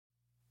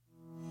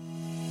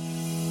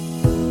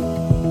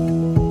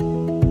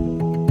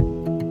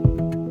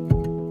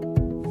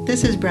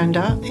This is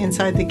Brenda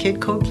inside the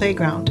Kid Code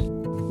Playground,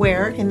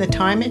 where in the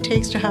time it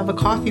takes to have a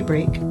coffee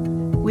break,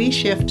 we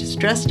shift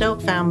stressed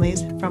out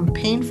families from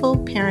painful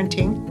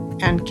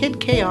parenting and kid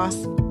chaos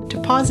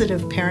to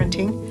positive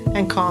parenting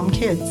and calm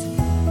kids,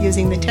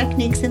 using the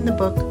techniques in the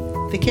book,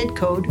 The Kid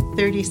Code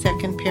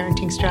 30-Second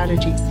Parenting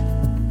Strategies.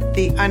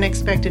 The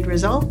unexpected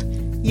result,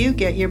 you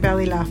get your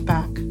belly laugh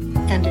back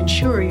and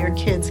ensure your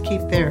kids keep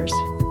theirs.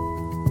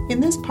 In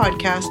this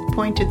podcast,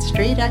 pointed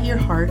straight at your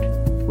heart,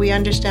 we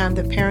understand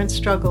that parents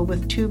struggle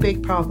with two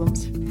big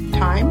problems: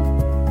 time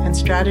and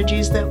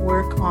strategies that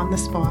work on the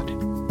spot.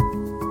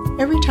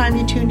 Every time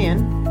you tune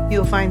in,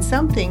 you'll find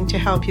something to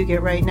help you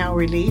get right now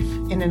relief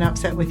in an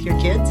upset with your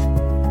kids,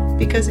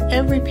 because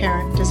every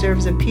parent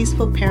deserves a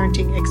peaceful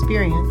parenting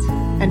experience,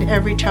 and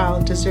every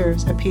child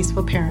deserves a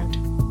peaceful parent.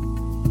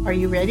 Are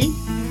you ready?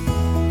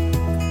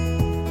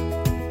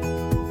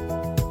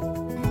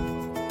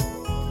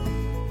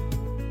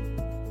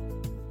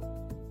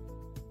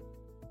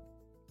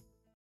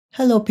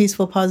 Hello,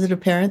 peaceful, positive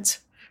parents.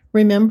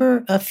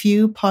 Remember a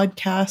few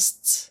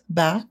podcasts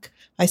back,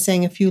 I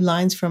sang a few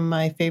lines from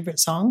my favorite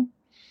song?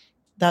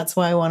 That's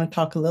why I want to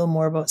talk a little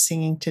more about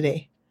singing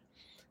today.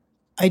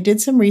 I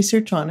did some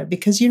research on it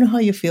because you know how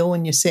you feel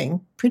when you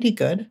sing. Pretty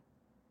good,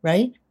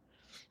 right?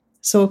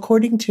 So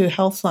according to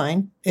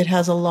Healthline, it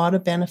has a lot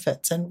of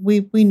benefits, and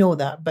we know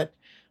that, but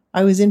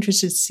I was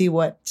interested to see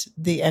what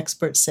the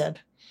experts said.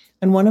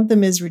 And one of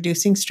them is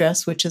reducing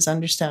stress, which is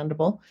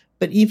understandable,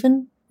 but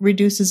even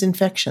reduces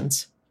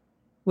infections,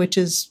 which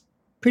is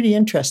pretty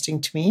interesting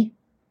to me.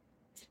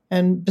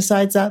 And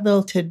besides that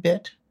little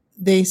tidbit,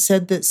 they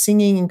said that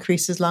singing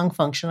increases lung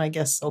function. I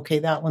guess, okay,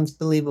 that one's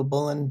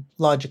believable and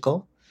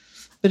logical,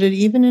 but it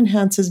even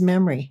enhances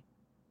memory.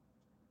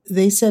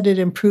 They said it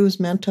improves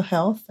mental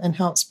health and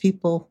helps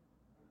people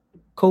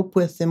cope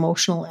with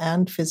emotional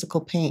and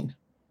physical pain.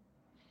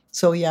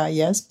 So yeah,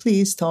 yes,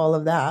 please to all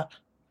of that.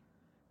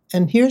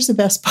 And here's the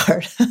best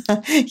part.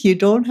 You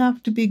don't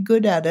have to be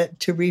good at it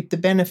to reap the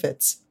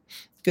benefits.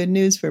 Good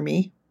news for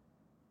me.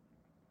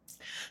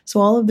 So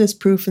all of this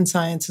proof and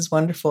science is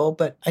wonderful,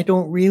 but I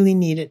don't really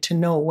need it to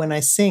know when I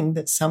sing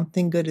that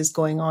something good is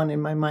going on in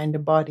my mind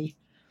and body.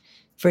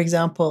 For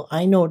example,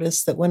 I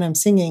notice that when I'm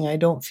singing, I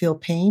don't feel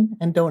pain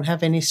and don't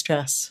have any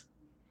stress.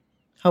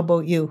 How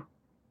about you?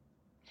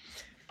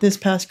 This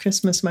past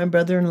Christmas, my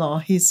brother-in-law,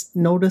 he's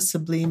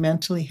noticeably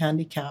mentally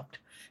handicapped,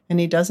 and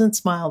he doesn't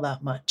smile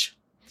that much.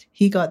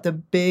 He got the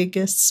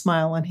biggest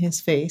smile on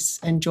his face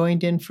and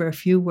joined in for a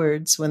few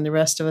words when the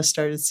rest of us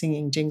started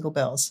singing Jingle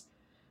Bells,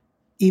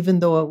 even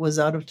though it was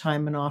out of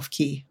time and off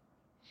key.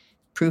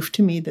 Proof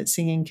to me that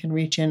singing can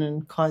reach in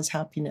and cause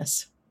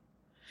happiness.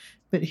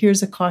 But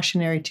here's a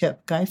cautionary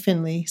tip. Guy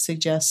Finley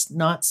suggests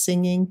not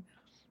singing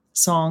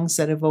songs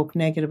that evoke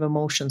negative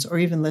emotions or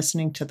even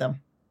listening to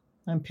them.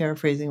 I'm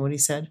paraphrasing what he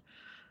said.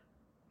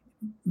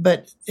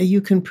 But you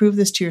can prove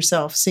this to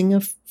yourself. Sing a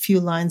few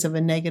lines of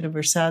a negative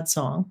or sad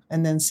song,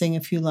 and then sing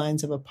a few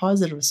lines of a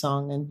positive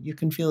song, and you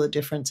can feel a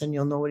difference and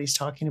you'll know what he's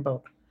talking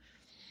about.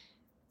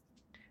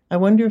 I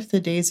wonder if the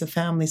days of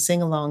family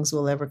sing-alongs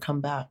will ever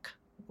come back,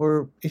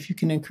 or if you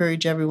can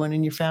encourage everyone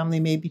in your family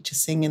maybe to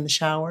sing in the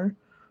shower,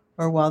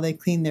 or while they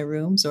clean their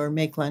rooms, or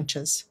make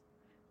lunches.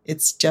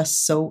 It's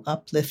just so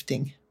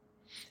uplifting.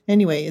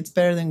 Anyway, it's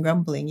better than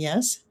grumbling,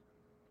 yes?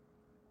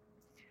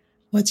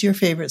 What's your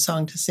favorite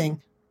song to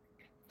sing?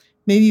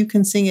 Maybe you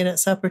can sing it at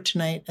supper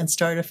tonight and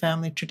start a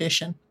family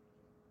tradition.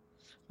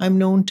 I'm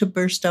known to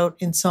burst out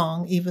in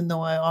song, even though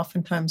I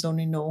oftentimes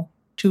only know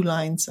 2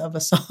 lines of a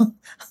song.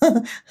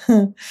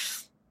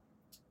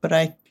 But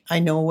I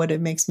know what it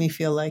makes me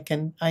feel like,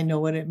 and I know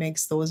what it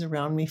makes those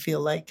around me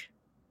feel like.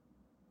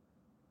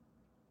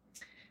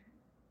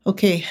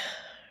 Okay,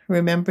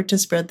 remember to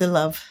spread the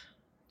love.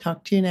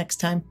 Talk to you next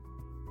time.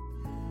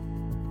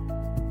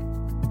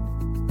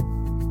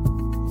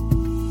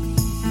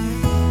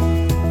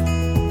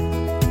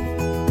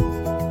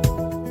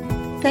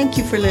 Thank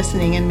you for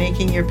listening and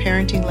making your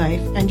parenting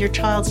life and your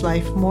child's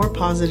life more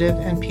positive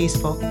and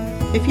peaceful.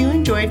 If you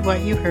enjoyed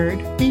what you heard,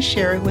 please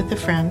share it with a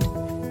friend.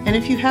 And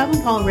if you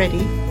haven't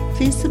already,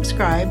 please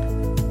subscribe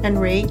and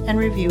rate and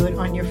review it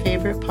on your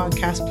favorite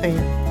podcast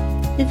player.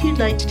 If you'd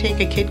like to take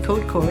a Kid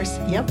Code course,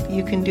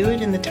 you can do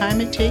it in the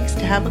time it takes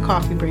to have a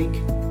coffee break.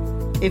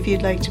 If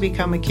you'd like to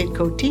become a Kid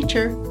Code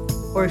teacher,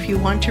 or if you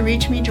want to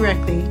reach me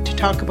directly to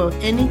talk about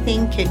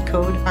anything Kid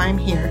Code, I'm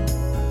here,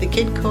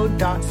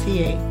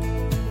 thekidcode.ca.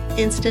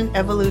 Instant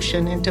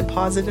evolution into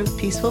positive,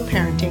 peaceful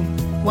parenting,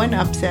 one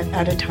upset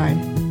at a time.